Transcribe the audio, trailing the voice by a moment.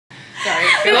Sorry.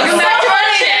 Welcome back to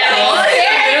our channel.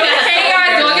 Hey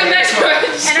guys, welcome back to our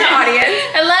channel. And our audience.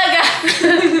 Hello guys.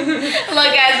 Hello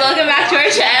guys, welcome back to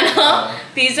our channel.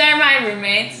 These are my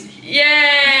roommates.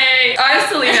 Yay! I'm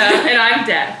Selena and I'm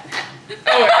Deaf.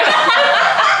 Oh.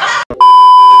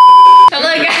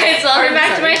 Hello guys, welcome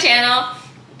back to my channel.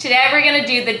 Today we're gonna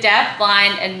do the deaf,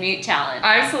 blind, and mute challenge.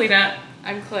 I'm Selena.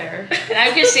 I'm Claire. And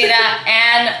I'm Christina.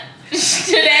 And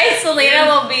today Selena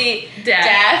will be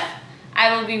deaf.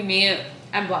 I will be mute.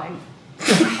 I'm blind.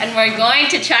 And we're going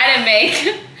to try to make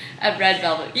a red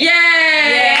velvet cake. Yay!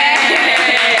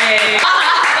 Yay!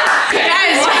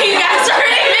 Guys, you guys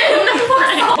aren't even in the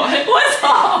front. What's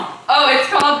up? Oh, it's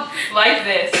called Like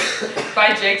This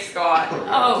by Jake Scott.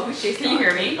 Oh, who's Jake Scott? Can you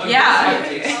hear me? Yeah.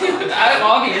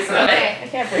 Obviously. Okay. I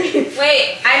can't breathe.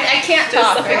 Wait, I can't Just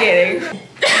talk. suffocating.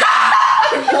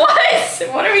 What?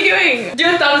 What are we doing? Do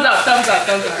a thumbs up, thumbs up,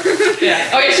 thumbs up.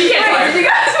 Yeah. Okay, she can't talk. Did you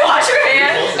guys wash your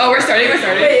hands? Oh, we're starting.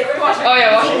 Wait, we're washing. Oh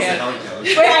yeah, wash your hands.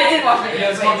 Wait, I did wash my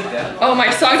hands. Oh, my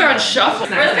songs are on shuffle.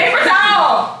 Where's the paper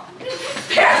towel?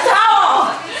 Paper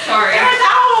towel! Sorry. Paper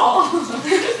towel!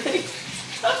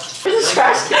 Where's the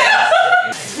trash can?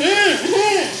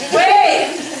 Wait!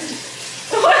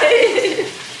 Wait!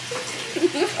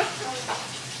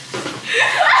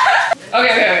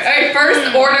 Okay,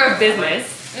 first order of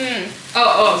business.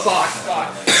 Oh, box.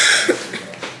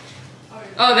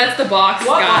 Oh, that's the box,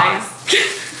 What guys. box?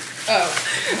 Oh.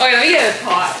 Okay, let me get a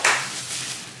pot.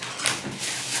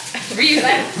 Reuse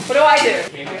it. What do I do?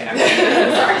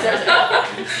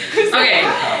 sorry. Okay.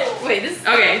 Wait, this.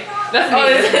 Okay. That's me. Oh,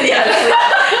 this is, yeah, that's I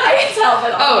can tell,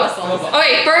 but Oh,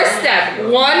 okay, first step.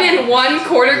 1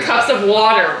 1/4 cups of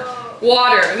water.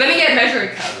 Water. Let me get a measuring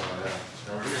cup.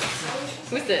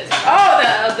 Who's this?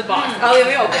 Oh, the box. Oh, let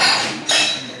me open.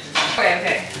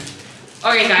 Okay.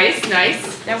 Okay, nice.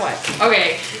 Then what?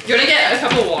 Okay, you're gonna get a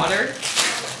cup of water.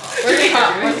 Where's the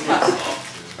cup? Where's the cup?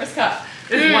 Where's the cup?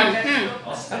 There's one.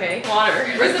 Okay. Water.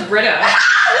 Where's the Brita?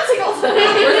 Where's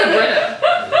Where's the Brita?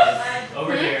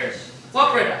 Over here.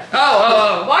 What Brita?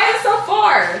 Oh. Why is it so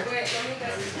far?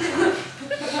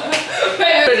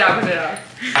 Wait, put it out.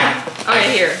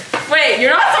 Okay, here. Wait,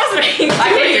 you're not supposed to be doing I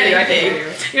can hear you. anything.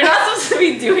 You're not supposed to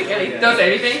be doing anything. Don't say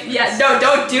anything? Yeah, no,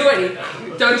 don't do anything.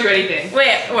 Don't do anything.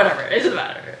 Wait, whatever. It doesn't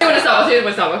matter. I'm gonna stop. I'll see you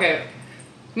when to stop. Okay.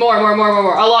 More. A lot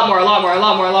more.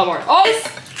 Oh, this.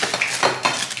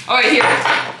 Okay, here.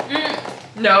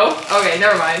 No. Okay,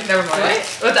 never mind.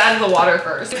 What? Let's add the water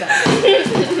first.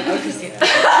 Oh, Christina. I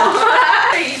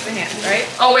use the hand, right?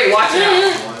 Oh wait, watch it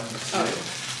out. Oh.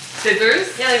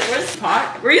 Scissors. Yeah, like, where's the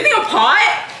pot? We're using a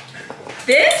pot?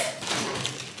 This?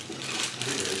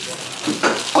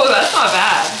 Oh, that's not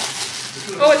bad.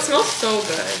 Oh, it smells so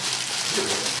good.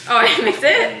 Oh, I mix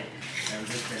it?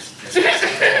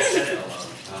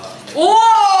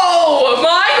 Whoa!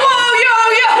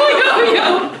 Yo!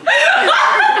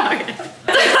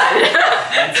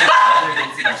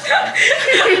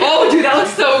 Oh, dude, that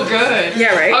looks so good.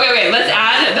 Yeah, right? Okay, wait, let's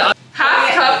add the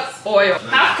half cup oil.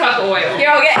 Half cup oil. Here,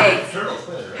 I'll get eggs.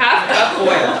 Half cup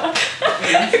oil.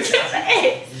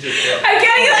 I'm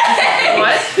getting the eggs!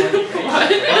 What?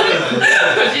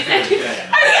 What'd you say?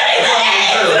 I'm getting the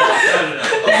eggs!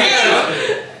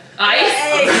 Ice?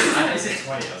 I said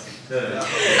 20.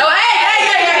 Oh, egg!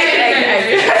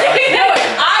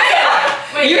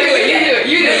 Wait, You do it. No,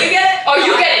 you get it? Oh,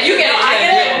 you get it. No, I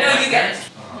get it? No, you get it.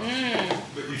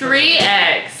 3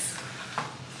 eggs.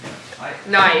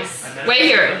 Nice. Wait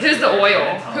here. Here's the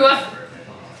oil. Who wants?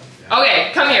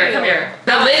 Okay, come here.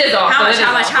 The lid is off. How much?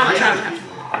 How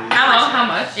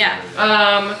much? Yeah.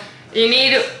 You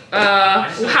need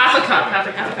half a cup.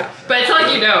 But it's not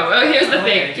like you know. Oh, here's the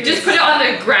thing. You just put it on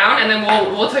the ground and then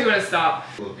we'll tell you when to stop.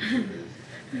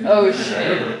 Oh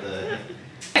shit.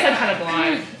 I guess I'm kind of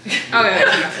blind.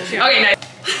 Okay, nice.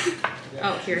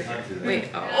 Oh, here. Wait.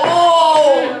 Oh.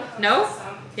 Oh! No?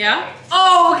 Yeah?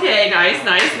 Oh, okay. Nice.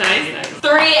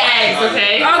 3 eggs,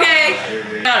 okay? Okay.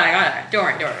 No, I got it. Don't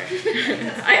worry.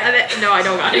 No, I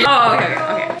don't got it. Oh, okay.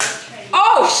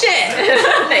 Oh, shit!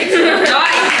 Thanks.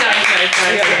 Nice.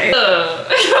 Okay.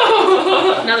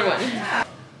 Another one.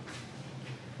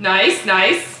 Nice.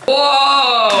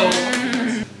 Whoa!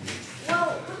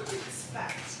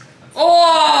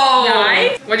 Oh!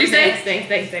 Nice. What'd you say? Thanks.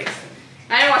 I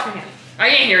didn't wash my hands. I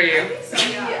can't hear you.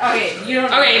 Okay, you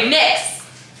don't. Okay, mix.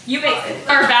 You mix it.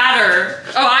 Or batter.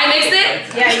 Oh, I mixed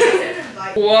it? Yeah, you mix it.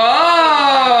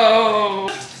 Whoa!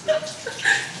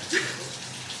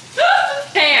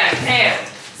 Pan.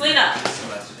 Selena.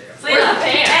 Where's the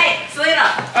pan? Hey, Selena.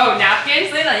 Oh, napkin?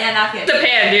 Selena, yeah, napkin. The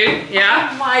pan, dude. Yeah?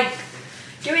 Oh my.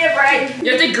 Give me a break.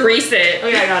 You have to grease it.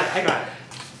 Okay, I got it.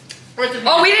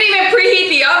 Oh, we didn't even preheat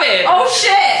the oven. Oh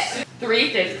shit!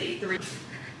 350.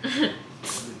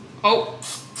 Oh.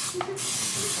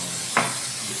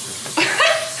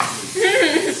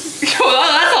 Yo,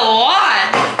 that's a lot.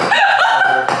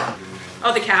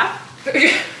 Oh, the cap?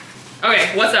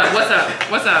 Okay, what's up?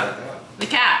 The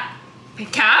cap.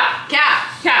 Cap?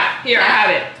 Cap. Here, I have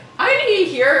it. How did he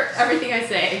hear everything I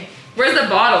say? Where's the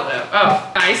bottle though?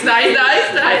 Oh, nice.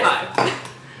 High five.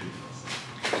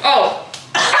 Oh.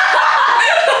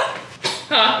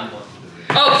 Huh?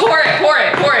 Oh, pour it.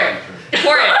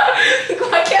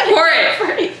 Why can't I Pour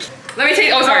it. Let me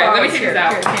take, let me take this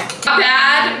out.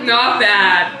 Not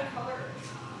bad.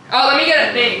 Oh, let me get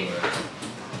a thing.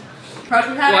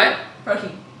 Protein powder? What?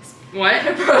 Protein. What?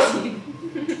 Protein.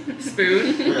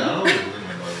 Spoon?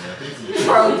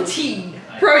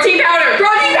 Protein powder.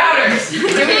 Do we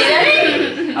need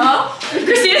any? Oh?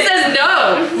 Christina says no.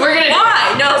 We're gonna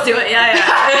Why? No, let's do it. Yeah.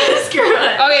 Screw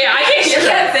it. Okay, I can't hear You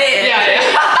can't say it. Yeah.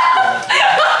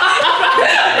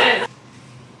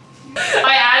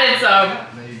 I added some.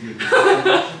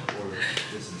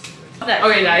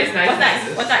 Okay, nice.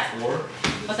 What's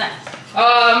that?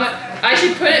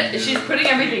 She's putting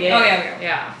everything in. Okay.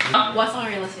 Yeah. What song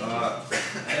are you listening to?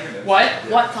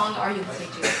 What song are you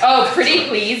listening to? Oh, Pretty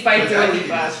Please by Dua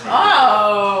Lipa.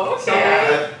 Oh,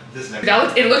 okay.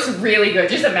 It looks really good.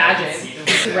 Just imagine.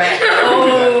 It's red.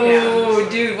 Oh,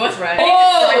 dude, what's red?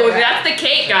 Oh, that's the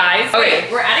cake, guys. Okay,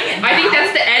 we're adding it now. I think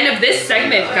that's the end of this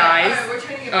segment, guys.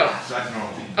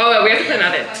 Oh, we have to put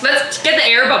another. Let's get the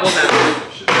air bubbles out.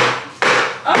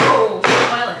 Oh,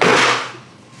 violet.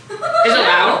 Is it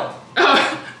loud? Oh.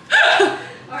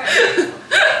 Alright.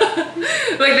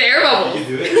 Like the air bubbles. You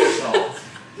do it.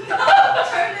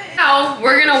 Now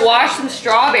we're gonna wash some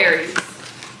strawberries.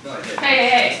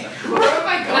 Hey.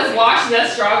 Let's wash the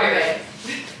strawberries.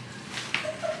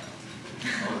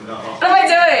 What am I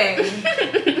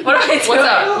doing? What's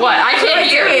up? What? I can't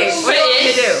hear. What do you want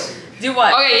me to do? Do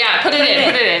what? Okay, yeah, put it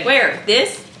in. Where?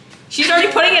 This? She's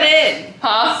already putting it in.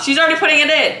 Huh? She's already putting it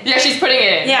in. Yeah, she's putting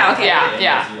it in. Yeah, okay.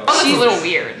 Yeah. Oh, that's a little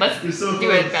weird. Let's do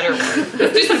a better one.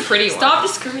 Let's do some pretty ones. Stop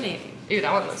discriminating. Ew,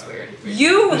 that one looks weird.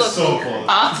 You look so weird. close.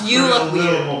 Huh? You look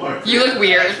weird. You look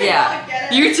weird.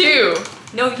 Yeah. You too.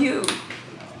 No, you.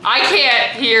 I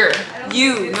can't hear.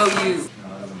 You. No, you.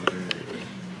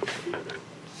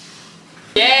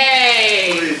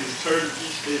 Yay!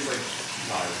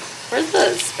 Where's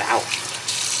the spout?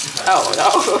 Oh,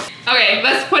 no. Okay,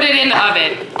 let's put it in the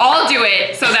oven. I'll do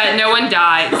it so that no one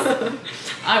dies.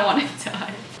 I want to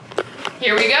die.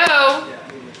 Here we go.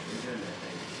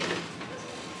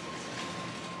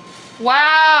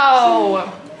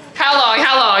 Wow. How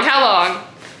long?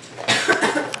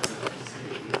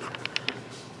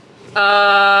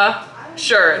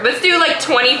 Sure. Let's do like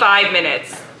 25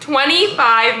 minutes.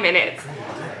 25 minutes.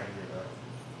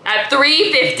 At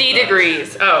 350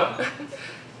 degrees. Oh.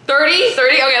 30?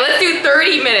 Okay, let's do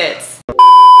 30 minutes.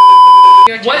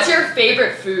 What's your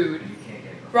favorite food?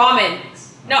 Ramen.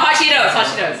 No, hot Cheetos.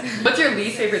 What's your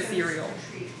least favorite cereal?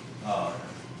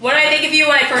 What did I think of you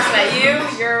when I first met you?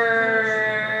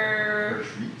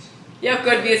 You have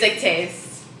good music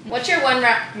taste. What's your 1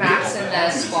 rep max in the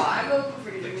squat?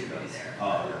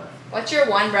 What's your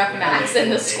 1 rep max in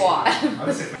the squat?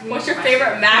 What's your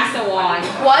favorite Maxawan?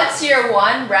 What's your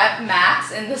 1 rep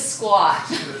max in the squat?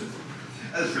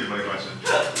 That's a pretty funny question.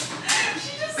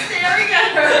 She's just staring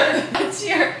at her. What's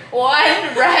your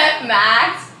 1 rep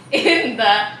max in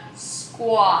the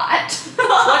squat?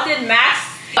 What did Max?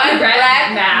 1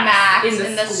 rep max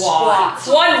in the squat.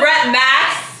 1 rep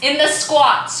max In the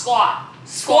squat. squat.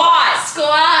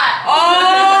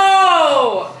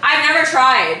 Oh! I've never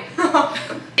tried.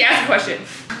 Ask a question.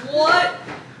 What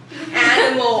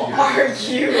animal are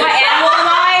you? What animal am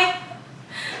I?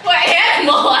 What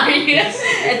animal are you?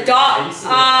 A dog.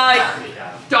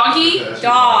 Donkey?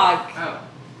 Dog. Oh.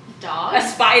 Dog? A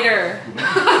spider.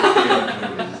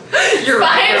 You're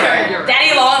right. Spider.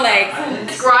 Daddy long legs.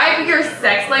 Describe your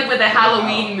sex life with a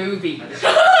Halloween movie.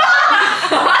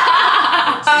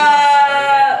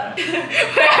 I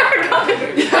forgot the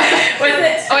movie. Was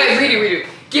it? Okay, read it.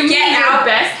 Give me Get your out.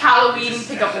 best Halloween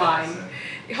pickup line.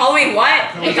 Halloween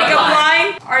what? Pickup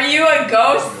line? Are you a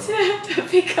ghost?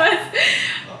 Because...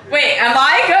 Wait, am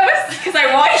I a ghost? Because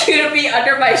I want you to be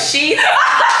under my sheets.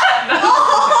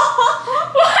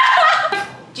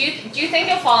 Do you think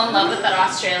you'll fall in love with an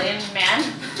Australian man?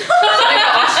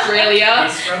 Australia.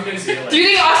 He's from New Zealand. Do you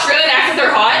think Australian accents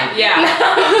are hot? Yeah.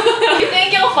 Do you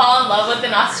think you'll fall in love with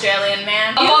an Australian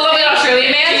man? I'll fall in love with an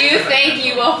Australian man? Do you think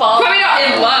you will fall Probably not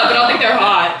in love, but I don't think they're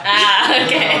hot. Ah,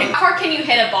 okay. How far can you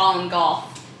hit a ball in golf?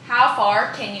 How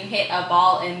far can you hit a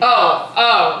ball in golf?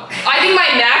 Oh. I think my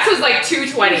max was like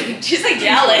 220. She's like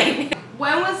yelling.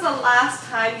 When was the last last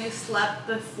time you slept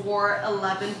before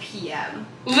 11 p.m.?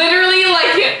 Literally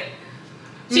like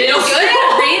middle Good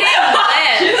at reading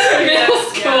lists. Middle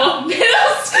school.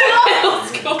 Middle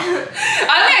school.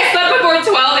 I don't think I slept before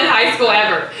 12 in high school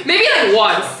ever. Maybe like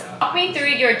once. Walk me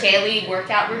through your daily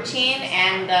workout routine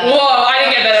and the. Whoa, I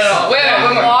didn't get that at all. Wait,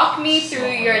 one more. Walk me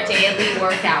through your daily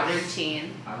workout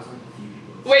routine.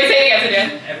 Wait, say it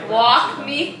again. Walk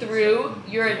me through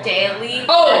your daily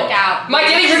Oh, workout. my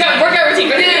daily workout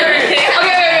routine.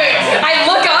 Okay. I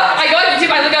look up, I go on YouTube,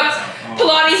 I look up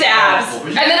Pilates abs,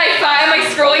 and then I'm like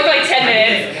scrolling for like 10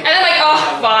 minutes, and then I'm like, oh,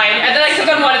 fine, and then I click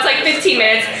on one, it's like 15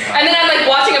 minutes, and then I'm like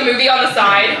watching a movie on the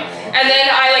side, and then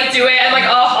I like do it, and I'm like,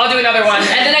 oh, I'll do another one,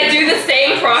 and then I do the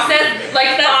same process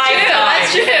like 5 times.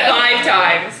 That's true. 5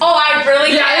 times. Oh, I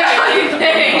really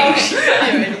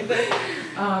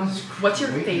What's your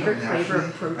favorite flavor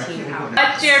of protein powder?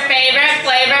 What's your favorite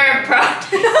flavor of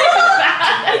protein?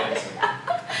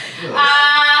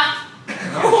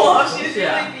 Oh, she's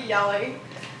really be yelling.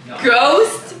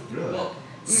 Ghost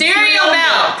Cereal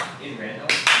milk.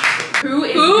 Who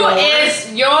Who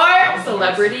is your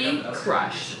celebrity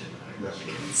crush?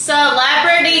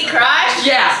 celebrity crush?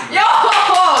 Yeah. Yo!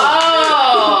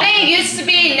 Oh, I think it used to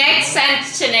be Nick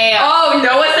Centineo. Oh,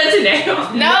 Noah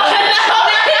Centineo. No.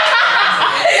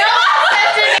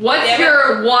 What's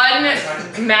your one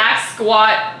max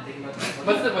squat?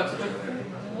 What's the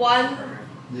one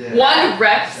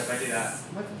rep?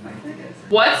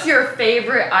 What's your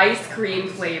favorite ice cream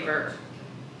flavor?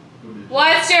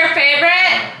 What's your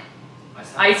favorite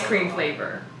Ice cream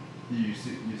flavor.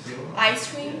 Ice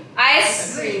cream?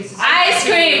 ice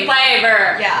cream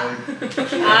flavor? Yeah.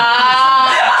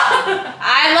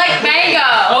 I like mango.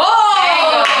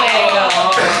 Oh!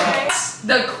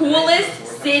 The coolest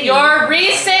city. Your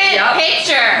recent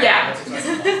picture. Yeah.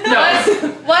 No.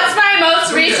 What's my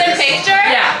most recent picture?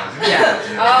 Yeah.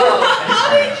 Oh. How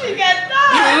did you get that?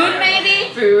 Food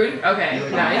maybe? Food. Okay.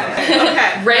 Nice.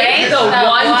 Okay. Rank the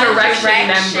One Direction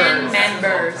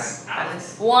members.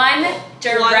 One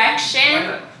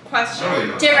Direction.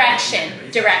 Question.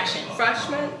 Direction.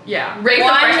 Freshman? Yeah. Rank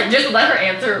One- the freshman. Just let her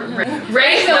answer.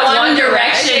 Rank the One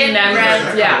Direction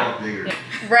members. Yeah.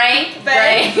 Rank.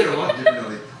 Rank.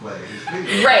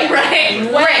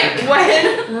 Rank.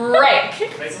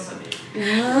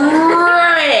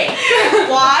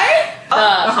 Why?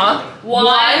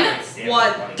 One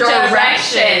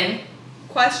direction.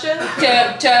 Question?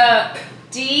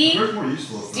 D.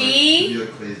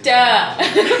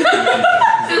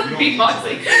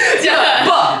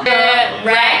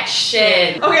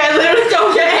 Direction. Okay, I literally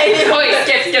don't get any. Wait,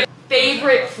 skip.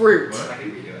 Favorite fruit.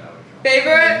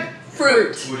 Favorite?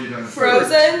 Fruit.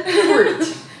 Frozen? Fruit.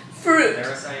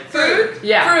 Food?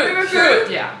 Yeah. Fruit.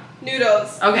 Yeah.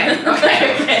 Noodles. Okay.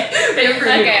 Favorite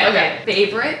fruit. Okay.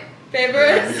 Favorite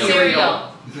Favorite?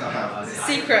 Cereal.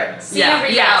 Secret.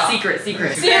 Yeah. Secret. Cereal.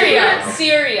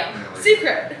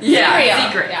 Secret. Yeah.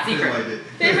 Secret. Yeah. Secret.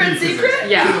 Favorite secret?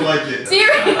 Yeah.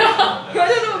 Cereal. I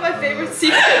don't know what my favorite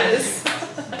secret is.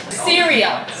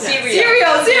 Cereal.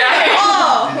 Cereal.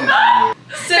 Oh!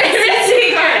 Favorite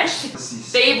secret.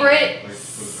 Favorite.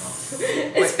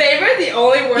 Is favorite the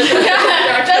only word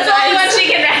that That's the only one she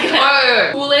can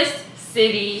recognize. Coolest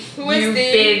city you've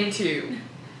been to.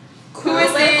 Who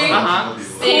is the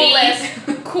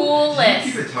Coolest.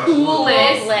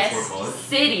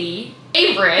 City.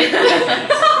 Favorite.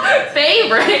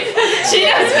 She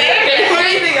knows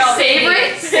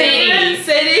favorite. Favorite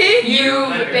city you've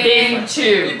been to.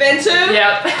 You've been to?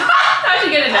 Yep. How'd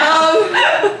you get it now?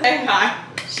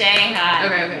 Shanghai.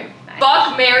 Okay. Fuck,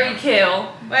 marry, kill.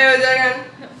 Wait, do that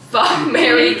again. Fuck,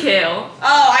 marry, kill. Oh,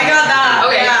 I got that.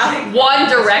 Okay. Yeah. One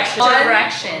Direction.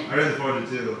 Direction. I read the photo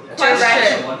too.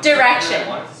 Direction.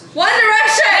 One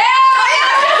Direction.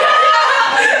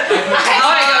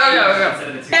 Go.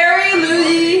 Harry,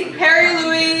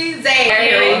 Louis,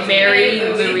 Zayn. Mary,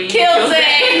 Louis. Kill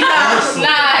Zayn.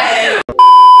 Nice.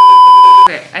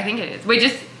 Okay, I think it is. Wait,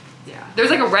 just there's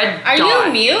like a red Are dot.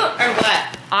 you mute or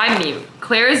what? I'm mute.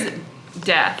 Claire's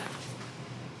deaf.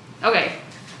 Okay.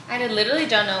 I literally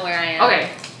don't know where I am.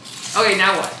 Okay,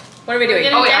 now what? What are we doing?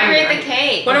 I'm Decorate here. the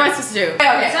cake. What am I supposed to do?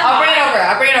 Okay, I'll bring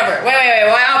it over. Wait.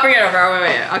 I'll bring it over.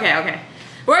 Wait. Okay.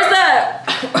 Where's the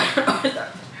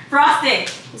frosting?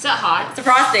 Is that hot? It's the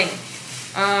frosting.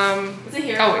 Is it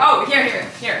here? Oh,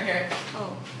 here.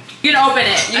 Oh. You can open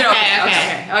it.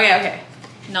 Okay.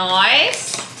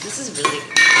 Nice. This is really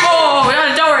good. Oh,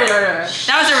 don't worry.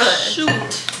 That was a really...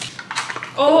 Shoot.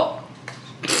 Oh.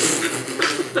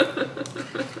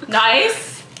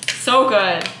 Nice. So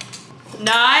good.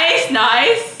 Nice.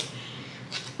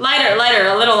 Lighter,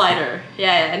 a little lighter.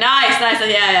 Yeah. Nice.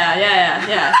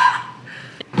 Yeah.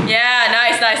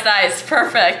 nice.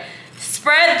 Perfect.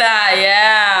 Spread that,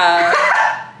 yeah.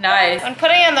 Nice. I'm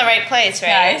putting it in the right place,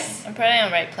 right? Nice. I'm putting it in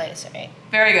the right place, right?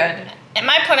 Very good. Am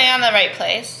I putting it in the right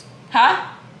place? Huh?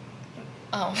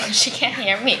 Oh, she can't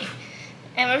hear me.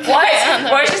 Am I putting What? it on the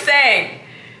What right- is she saying?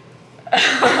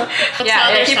 Yeah,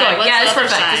 other keep side? going. What's Yeah, the it's other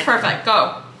perfect. side? It's perfect.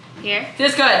 Go. Here?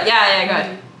 This good. Yeah,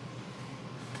 good.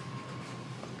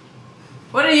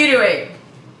 What are you doing?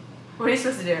 What are you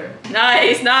supposed to do?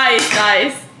 Nice.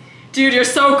 Dude, you're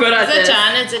so good at Is this. it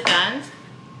done? Is it done?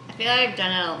 I feel like I've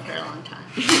done it for a long time.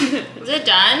 Is it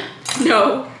done?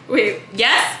 No. Wait.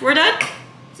 Yes, we're done?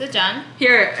 Is it done?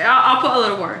 Here, I'll put a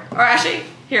little more. Or actually,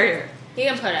 here. You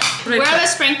can put it. do I Where are put? the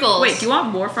sprinkles? Wait, do you want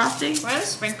more frosting? Where are the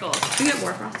sprinkles? Do you get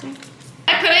more frosting?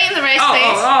 I put it in the right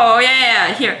space. Oh,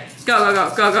 yeah. Here. Go. Oh,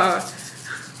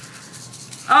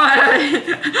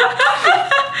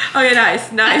 okay, nice.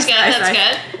 That's good.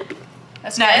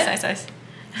 That's good. Nice.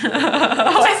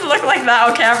 Always look like that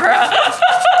on camera.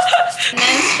 And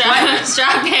then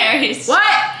strawberries.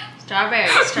 What?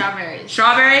 Strawberries.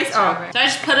 Strawberries? Oh. Do I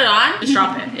just put it on? Just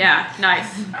drop it. Yeah, nice.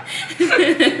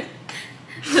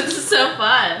 This is so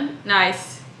fun.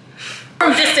 Nice.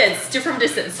 From distance. Do from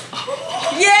distance.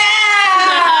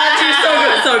 Yeah!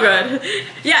 Dude, so good.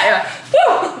 Yeah.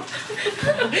 Woo!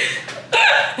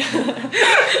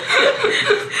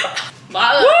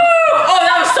 Wow. Woo! Oh,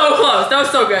 that was so close. That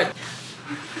was so good.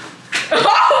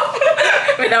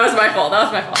 Wait, that was my fault.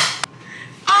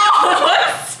 Oh, what?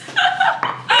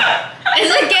 Is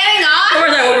it getting on?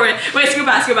 One more time. Wait, scoot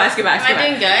back. Am I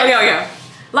doing good? Okay.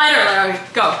 Lighter.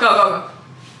 Go.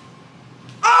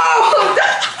 Oh!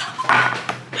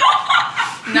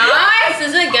 Nice.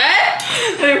 Is it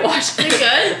good? Let me watch Is it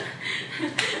good?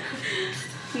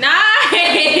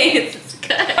 Nice. It's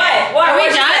good. What? Are we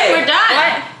What'd you done? say? We're done.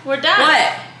 What? We're done.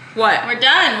 What?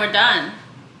 We're done.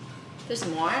 There's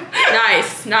more.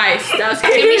 Nice. That was It's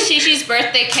gonna be good. Shishi's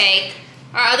birthday cake.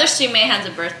 Our other teammate has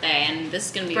a birthday, and this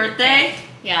is gonna be your Birthday? cake.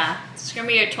 Yeah, it's gonna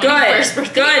be your 21st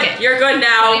birthday. Good. Cake. You're good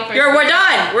now. 21st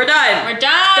We're done. We're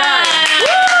done.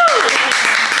 Woo!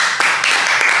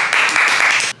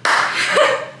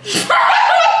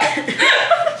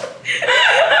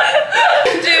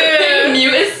 Dude,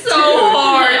 Mute is so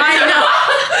hard. I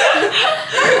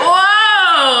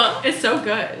whoa! know. It's so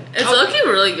good. It's looking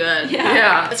really good.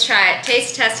 Yeah. Let's try it.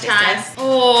 Taste test time. test.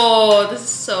 Oh, this is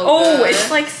so Oh, good. it's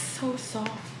like so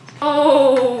soft.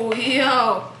 Oh,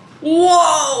 yo.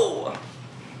 Whoa!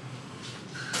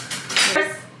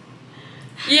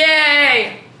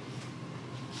 Yay!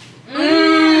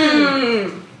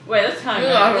 Mmm. Wait, that's kind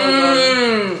of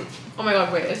Mm. Oh my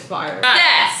god, wait, it's fire.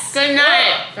 Yes. Good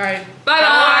night. Alright.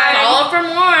 Bye-bye. Follow for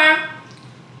more.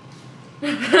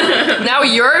 Now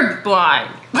you're blind.